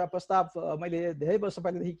के एउटा प्रस्ताव मैले धेरै वर्ष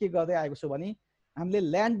पहिलेदेखि के गर्दै आएको छु भने हामीले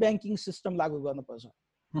ल्यान्ड ब्याङ्किङ सिस्टम लागू गर्नुपर्छ।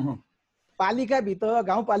 पालिकाभित्र,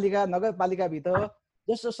 गाउँपालिका, नगरपालिकाभित्र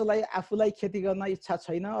जसलाई आफूलाई खेती गर्न इच्छा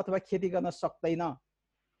छैन अथवा खेती गर्न सक्दैन,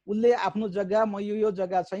 उसले आफ्नो जग्गा, म यो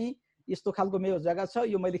जग्गा चाहिँ यस्तो खालको मेरो जग्गा छ,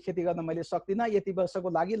 यो मैले खेती गर्न मैले सक्दिनँ, यति वर्षको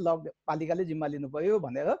लागि पालिकाले जिम्मा लिनु पर्यो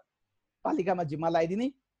भनेर पालिकामा जिम्मा लगाइदिने।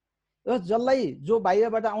 र जसलाई, जो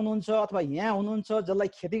बाहिरबाट आउनुहुन्छ अथवा यहाँ हुनुहुन्छ, जसलाई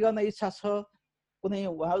खेती गर्न इच्छा छ, कुनै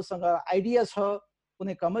उहाँहरूसँग आइडिया छ,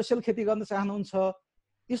 कुनै कमर्सियल खेती गर्न चाहनुहुन्छ,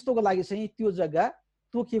 त्यस्तोको लागि चाहिँ त्यो जग्गा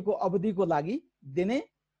तोकिएको अवधिको लागि दिने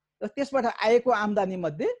र त्यसबाट आएको आम्दानी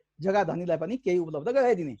मध्ये जग्गा धनीलाई पनि केही उपलब्ध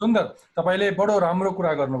गराइदिने। सुन्दर, तपाईले बडो राम्रो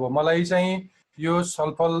कुरा गर्नुभयो। मलाई चाहिँ यो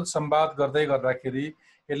छलफल संवाद गर्दै गर्दाखेरि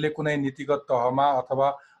यसले कुनै नीतिगत तहमा अथवा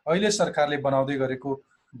अहिले सरकारले बनाउँदै गरेको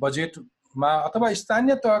बजेटमा अथवा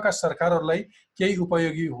स्थानीय तहका सरकारहरूलाई केही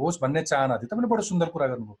उपयोगी होस् भन्ने चाहना थियो। तपाईले बडो सुन्दर कुरा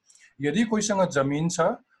गर्नुभयो। यदि कोहीसँग जमिन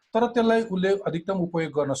छ तर त्यसलाई उसले अधिकतम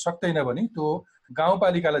उपयोग गर्न सक्दैन भने त्यो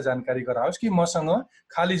गाउँपालिकालाई जानकारी गराओस् कि मसँग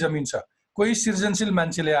खाली जमिन छ, कोही सृजनशील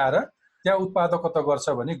मान्छेले आएर त्यहाँ उत्पादकता गर्छ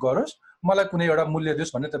भने गरोस्, मलाई कुनै एउटा मूल्य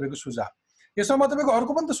दियोस् भन्ने तपाईँको सुझाव। यसमा म तपाईँको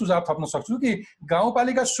अर्को पनि त सुझाव थप्न सक्छु कि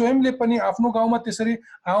गाउँपालिका स्वयंले पनि आफ्नो गाउँमा त्यसरी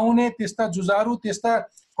आउने त्यस्ता जुझारु, त्यस्ता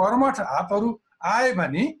कर्मठ हातहरू आए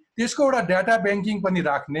भने त्यसको एउटा डाटा ब्याङ्किङ पनि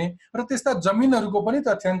राख्ने र त्यस्ता जमिनहरूको पनि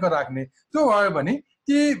तथ्याङ्क राख्ने। त्यो भयो भने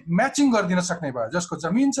ती म्याचिङ गरिदिन सक्ने भयो। जसको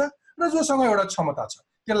जमिन छ र जोसँग एउटा क्षमता छ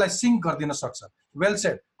त्यसलाई सिङ्क गरिदिन सक्छ। Well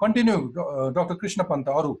said. Continue doctor Krishna Pant.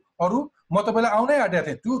 अरू म तपाईँलाई आउनै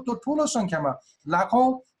आँटेको थिएँ। त्यो ठुलो सङ्ख्यामा लाखौँ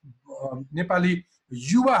नेपाली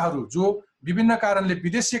युवाहरू जो विभिन्न कारणले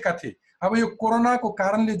विदेशिएका थिए, अब यो कोरोनाको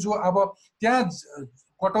कारणले जो अब त्यहाँ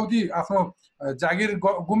कटौती आफ्नो जागिर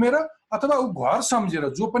गुमेर अथवा ऊ घर सम्झेर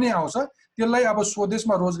जो पनि आउँछ त्यसलाई अब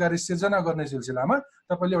स्वदेशमा रोजगारी सिर्जना गर्ने सिलसिलामा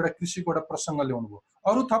तपाईँले एउटा कृषिको एउटा प्रसङ्ग ल्याउनुभयो।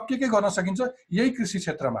 अरू थप के गर्न सकिन्छ यही कृषि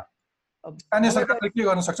क्षेत्रमा? स्थानीय सरकारले के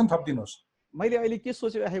गर्न सक्छन् थपिदिनुहोस्। मैले अहिले के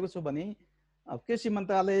सोचिरहेको छु भने कृषि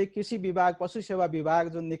मन्त्रालय, कृषि विभाग, पशु सेवा विभाग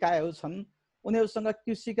जुन निकायहरू छन् उनीहरूसँग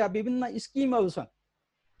कृषिका विभिन्न स्किमहरू छन्।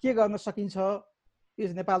 के गर्न सकिन्छ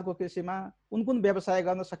नेपालको कृषिमा, कुन व्यवसाय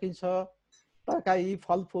गर्न सकिन्छ, तरकारी,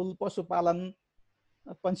 फलफुल, पशुपालन,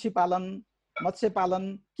 पन्छी पालन, मत्स्य पालन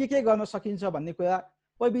के गर्न सकिन्छ भन्ने कुरा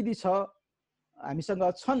प्रविधि छ, हामीसँग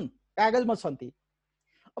छन्, कागजमा छन् ती।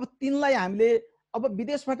 अब तिनलाई हामीले, अब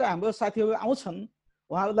विदेशबाट हाम्रो साथीहरू आउँछन्,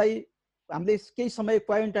 उहाँहरूलाई हामीले केही समय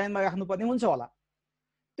क्वारेन्टाइनमा राख्नुपर्ने हुन्छ होला।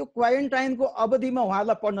 त्यो क्वारेन्टाइनको अवधिमा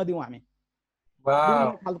उहाँहरूलाई पढ्न दिउँ हामी।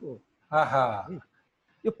 खालको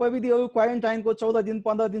यो प्रविधिहरू क्वारेन्टाइनको 14 दिन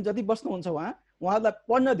 15 दिन जति बस्नुहुन्छ उहाँहरूलाई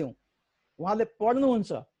पढ्न दिउँ। उहाँले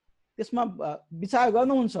पढ्नुहुन्छ, त्यसमा विचार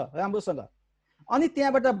गर्नुहुन्छ राम्रोसँग, अनि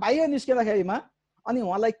त्यहाँबाट बाहिर निस्किँदाखेरिमा अनि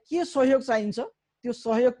उहाँलाई के सहयोग चाहिन्छ त्यो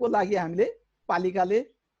सहयोगको लागि हामीले पालिकाले,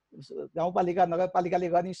 गाउँपालिका, नगरपालिकाले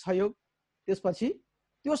गर्ने सहयोग, त्यसपछि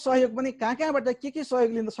त्यो सहयोग पनि कहाँबाट के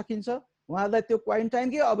सहयोग लिन सकिन्छ उहाँहरूलाई त्यो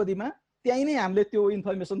क्वारेन्टाइनकै अवधिमा त्यहीँ नै हामीले त्यो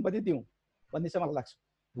इन्फर्मेसन पनि दिउँ भन्ने चाहिँ मलाई लाग्छ।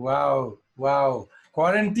 वाउ,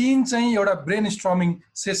 क्वारेन्टिन चाहिँ एउटा ब्रेन स्ट्रमिङ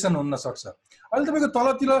सेसन हुन सक्छ। अहिले तपाईँको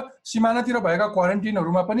तलतिर सिमानातिर भएका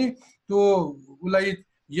क्वारेन्टिनहरूमा पनि त्यो उसलाई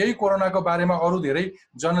यही कोरोनाको बारेमा अरू धेरै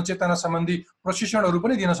जनचेतना सम्बन्धी प्रशिक्षणहरू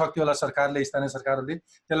पनि दिन सक्थ्यो होला सरकारले, स्थानीय सरकारहरूले।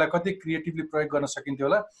 त्यसलाई कति क्रिएटिभली प्रयोग गर्न सकिन्थ्यो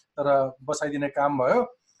होला, तर बसाइदिने काम भयो,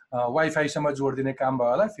 वाइफाईसम्म जोडिदिने काम भयो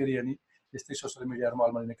होला, फेरि अनि यस्तै सोसियल मिडियाहरूमा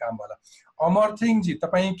अल्मलिने काम भयो होला। अमरथिङजी,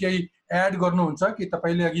 तपाईँ केही एड गर्नुहुन्छ कि?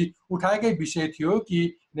 तपाईँले अघि उठाएकै विषय थियो कि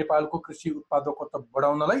नेपालको कृषि उत्पादकता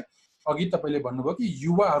बढाउनलाई अघि तपाईँले भन्नुभयो कि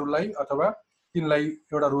युवाहरूलाई अथवा तिनलाई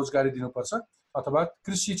एउटा रोजगारी दिनुपर्छ अथवा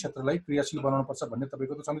कृषि क्षेत्रलाई क्रियाशील बनाउनुपर्छ भन्ने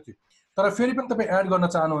तपाईँको त छँदै थियो। तर फेरि पनि तपाईँ एड गर्न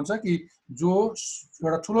चाहनुहुन्छ कि जो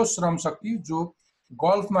एउटा ठुलो श्रम शक्ति जो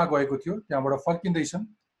गल्फमा गएको थियो त्यहाँबाट फर्किँदैछन्,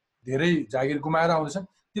 धेरै जागिर गुमाएर आउँदैछन्,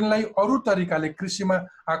 तिनलाई अरू तरिकाले कृषिमा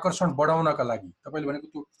आकर्षण बढाउनका लागि तपाईँले भनेको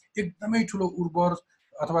त्यो एकदमै ठुलो उर्वर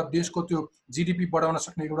अथवा देशको त्यो GDP बढाउन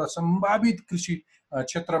सक्ने एउटा सम्भावित कृषि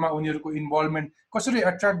क्षेत्रमा उनीहरूको इन्भल्भमेन्ट कसरी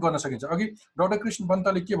एट्र्याक्ट गर्न सकिन्छ। अघि डाक्टर कृष्ण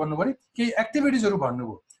पन्तले के भन्नुभयो भने केही एक्टिभिटिजहरू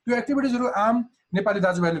भन्नुभयो, त्यो एक्टिभिटिजहरू आम नेपाली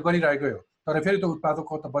दाजुभाइले गरिरहेकै हो, तर फेरि त्यो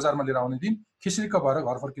उत्पादकको त बजारमा लिएर आउने दिन खिस्रिक्क भएर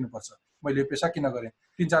घर फर्किनुपर्छ। मैले पेसा किन गरेँ,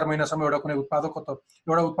 3-4 महिनासम्म एउटा कुनै उत्पादकको त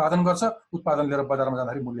एउटा उत्पादन गर्छ, उत्पादन लिएर बजारमा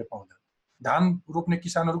जाँदाखेरि मूल्य पाउँदैन। धान रोप्ने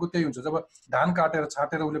किसानहरूको त्यही हुन्छ, जब धान काटेर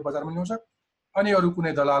छाटेर उसले बजारमा ल्याउँछ अनि अरू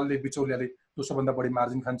कुनै दलालले बिचौलियाले त्यो सबभन्दा बढी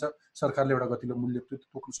मार्जिन खान्छ, सरकारले एउटा गतिलो मूल्य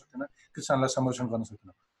तोक्न सक्दैन, किसानलाई संरक्षण गर्न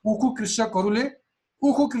सक्दैन। उखु कृषकहरूले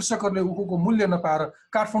उखुको मूल्य नपाएर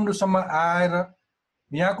काठमाडौँसम्म आएर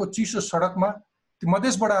यहाँको चिसो सडकमा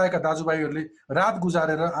मधेसबाट आएका दाजुभाइहरूले रात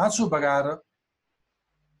गुजारेर आँसु बगाएर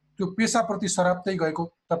त्यो पेसाप्रति सराप्दै गएको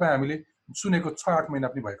तपाईँ हामीले सुनेको 6-8 महिना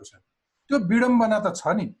पनि भएको छैन। त्यो विडम्बना त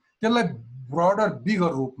छ नि, त्यसलाई ब्रोडर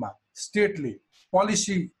बिगर रूपमा स्टेटले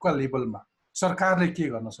पोलिसीका लेभलमा सरकारले के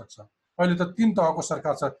गर्न सक्छ? अहिले त 3 तहको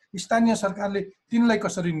सरकार छ, स्थानीय सरकारले तिनलाई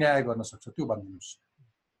कसरी न्याय गर्न सक्छ त्यो भनिदिनुहोस्।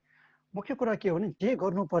 मुख्य कुरा के हो भने जे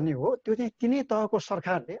गर्नुपर्ने हो त्यो चाहिँ तिनै तहको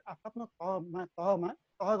सरकारले आफ्नो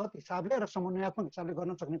तहगत हिसाबले र समन्वयात्मक हिसाबले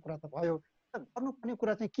गर्न सक्ने कुरा त भयो। गर्नुपर्ने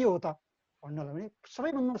कुरा चाहिँ के हो त भन्नलाई भने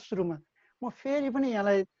सबैभन्दा सुरुमा म फेरि पनि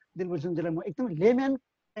यहाँलाई दिलभूषणजीलाई म एकदम लेम्यान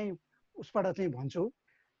चाहिँ उसबाट चाहिँ भन्छु,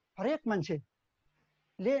 हरेक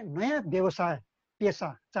मान्छेले नयाँ व्यवसाय पेसा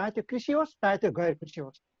चाहे त्यो कृषि होस् चाहे त्यो गैर कृषि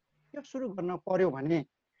होस् त्यो सुरु गर्न पर्यो भने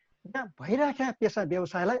त्यहाँ भइराखेका पेसा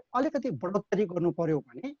व्यवसायलाई अलिकति बढोत्तरी गर्नु पर्यो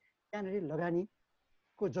भने त्यहाँनिर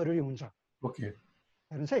लगानीको जरुरी हुन्छ।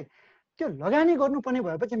 हेर्नुहोस् है, त्यो लगानी गर्नुपर्ने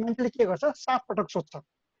भएपछि मान्छेले के गर्छ, 7 पटक सोध्छ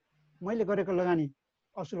मैले गरेको लगानी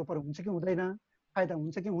असुरोपर हुन्छ कि हुँदैन, फाइदा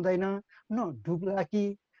हुन्छ कि हुँदैन, न डुब्ला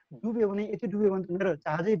कि डुब्यो भने यति डुब्यो भने त मेरो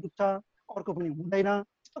जहाजै डुब्छ, अर्को पनि हुँदैन,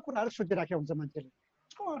 यस्तो कुराहरू सोचिराखेको हुन्छ मान्छेले।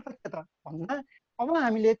 यसको अर्थ के त भन्दा अब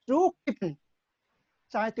हामीले चोखै पनि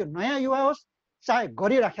चाहे त्यो नयाँ युवा होस् चाहे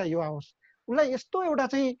गरिराखेका युवा होस् उसलाई यस्तो एउटा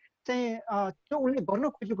त्यो उसले गर्न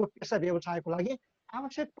खोजेको पेसा व्यवसायको लागि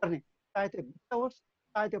आवश्यक पर्ने चाहे त्यो वित्त होस्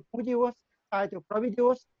चाहे त्यो पुँजी होस् चाहे त्यो प्रविधि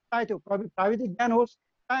होस् चाहे त्यो प्राविधिक ज्ञान होस्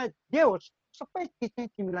चाहे जे होस् सबै चिज चाहिँ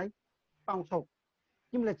तिमीलाई पाउँछौ।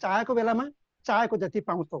 तिमीले चाहेको बेलामा चाहेको जति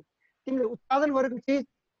पाउँछौ। तिमीले उत्पादन गरेको चिज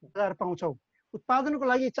बजार पाउँछौ। उत्पादनको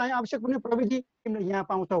लागि चाहिँ आवश्यक पर्ने प्रविधि तिमीले यहाँ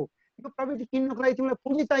पाउँछौ। यो प्रविधि किन्नको लागि तिमीलाई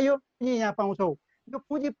पुँजी चाहियो तिमी यहाँ पाउँछौ। यो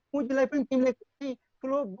पुँजीलाई पनि तिमीले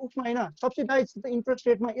ठुलो उसमा होइन सब्सिडाइज इन्ट्रेस्ट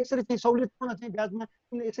रेटमा यसरी चाहिँ सहुलियतपूर्ण चाहिँ ब्याजमा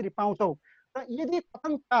तिमीले यसरी पाउँछौ। र यदि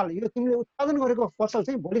कथनकाल यो तिमीले उत्पादन गरेको फसल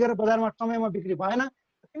चाहिँ भोलि गएर बजारमा समयमा बिक्री भएन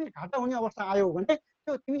तिमी घाटा हुने अवस्था आयो भने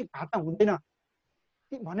त्यो तिमी घाटा हुँदैन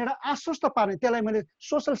भनेर आश्वस्त पार्ने त्यसलाई मैले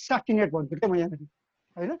सोसल सेफ्टी नेट भन्छु क्या म यहाँनिर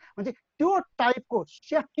होइन। भने त्यो टाइपको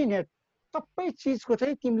सेफ्टी नेट सबै चिजको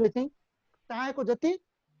चाहिँ तिमीले चाहिँ चाहेको जति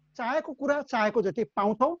चाहेको कुरा चाहेको जति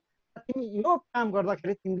पाउँछौ। तिमी यो काम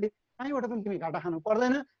गर्दाखेरि तिमीले कहीँबाट पनि तिमी घाटा खानु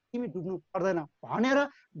पर्दैन, तिमी डुब्नु पर्दैन भनेर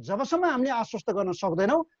जबसम्म हामीले आश्वस्त गर्न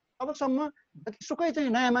सक्दैनौ तबसम्म जतिसुकै चाहिँ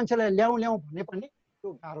नयाँ मान्छेलाई ल्याउँ भन्ने पनि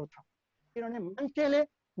त्यो गाह्रो छ। किनभने मान्छेले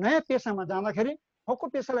नयाँ पेसामा जाँदाखेरि हकको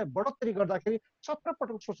पेसालाई बढोत्तरी गर्दाखेरि 17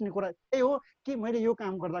 पटक सोच्ने कुरा त्यही हो कि मैले यो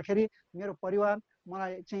काम गर्दाखेरि मेरो परिवार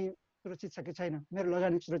मलाई चाहिँ सुरक्षित छ कि छैन, मेरो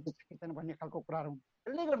लगानी सुरक्षित छ कि छैन भन्ने खालको कुराहरू हुन्छ।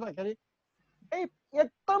 त्यसले गर्दाखेरि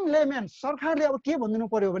एकदम लेम्यान सरकारले अब के भनिदिनु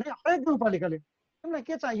पर्यो भने हरेक गाउँपालिकाले तिमीलाई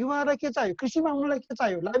के चाहियो, युवाहरूलाई के चाहियो, कृषिमा आउनलाई के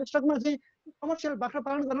चाहियो, लाइभ स्टकमा चाहिँ कमर्सियल बाख्रा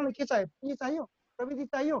पालन गर्नलाई के चाहियो, पुँजी चाहियो, प्रविधि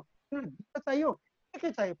चाहियो, तिमीलाई वित्त चाहियो,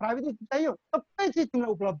 के चाहियो, प्राविधिक चाहियो, सबै चिज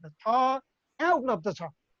तिमीलाई उपलब्ध छ, यहाँ उपलब्ध छ,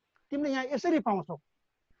 तिमीले यहाँ यसरी पाउँछौ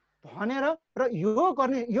भनेर र यो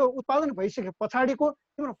गर्ने यो उत्पादन भइसके पछाडिको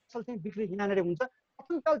तिम्रो फसल चाहिँ बिक्री यहाँनिर हुन्छ।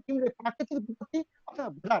 अन्तकाल तिमीले प्राकृतिक विपत्ति अथवा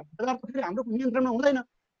बजार त फेरि हाम्रो नियन्त्रणमा हुँदैन।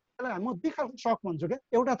 त्यसलाई म दुई खालको सक भन्छु क्या,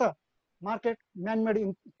 एउटा त मार्केट म्यानमेड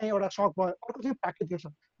चाहिँ एउटा सक भयो, अर्को चाहिँ प्राकृतिक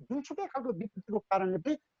सक। जुनसुकै खालको विपत्तिको कारणले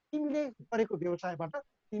पनि तिमीले गरेको व्यवसायबाट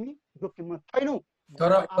तिमी जोखिममा छैनौ।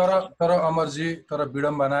 तर अमरजी, तर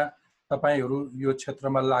विडम्बना तपाईहरू यो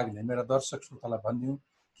क्षेत्रमा लाग्ने मेरा दर्शक श्रोतालाई भनिदिउँ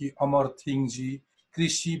कि अमर थिङजी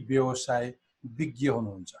कृषि व्यवसाय विज्ञ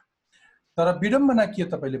हुनुहुन्छ। तर विडम्बना के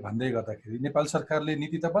तपाईँले भन्दै गर्दाखेरि नेपाल सरकारले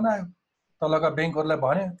नीति त बनायो, तलका ब्याङ्कहरूलाई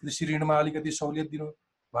भन्यो कृषि ऋणमा अलिकति सहुलियत दिनु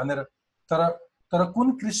भनेर, तर कुन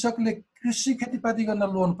कृषकले कृषि खेतीपाती गर्न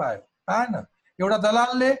लोन पायो? पाएन। एउटा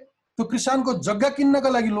दलालले त्यो किसानको जग्गा किन्नका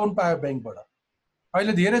लागि लोन पायो ब्याङ्कबाट।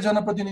 अहिले धेरै जनप्रतिनिधि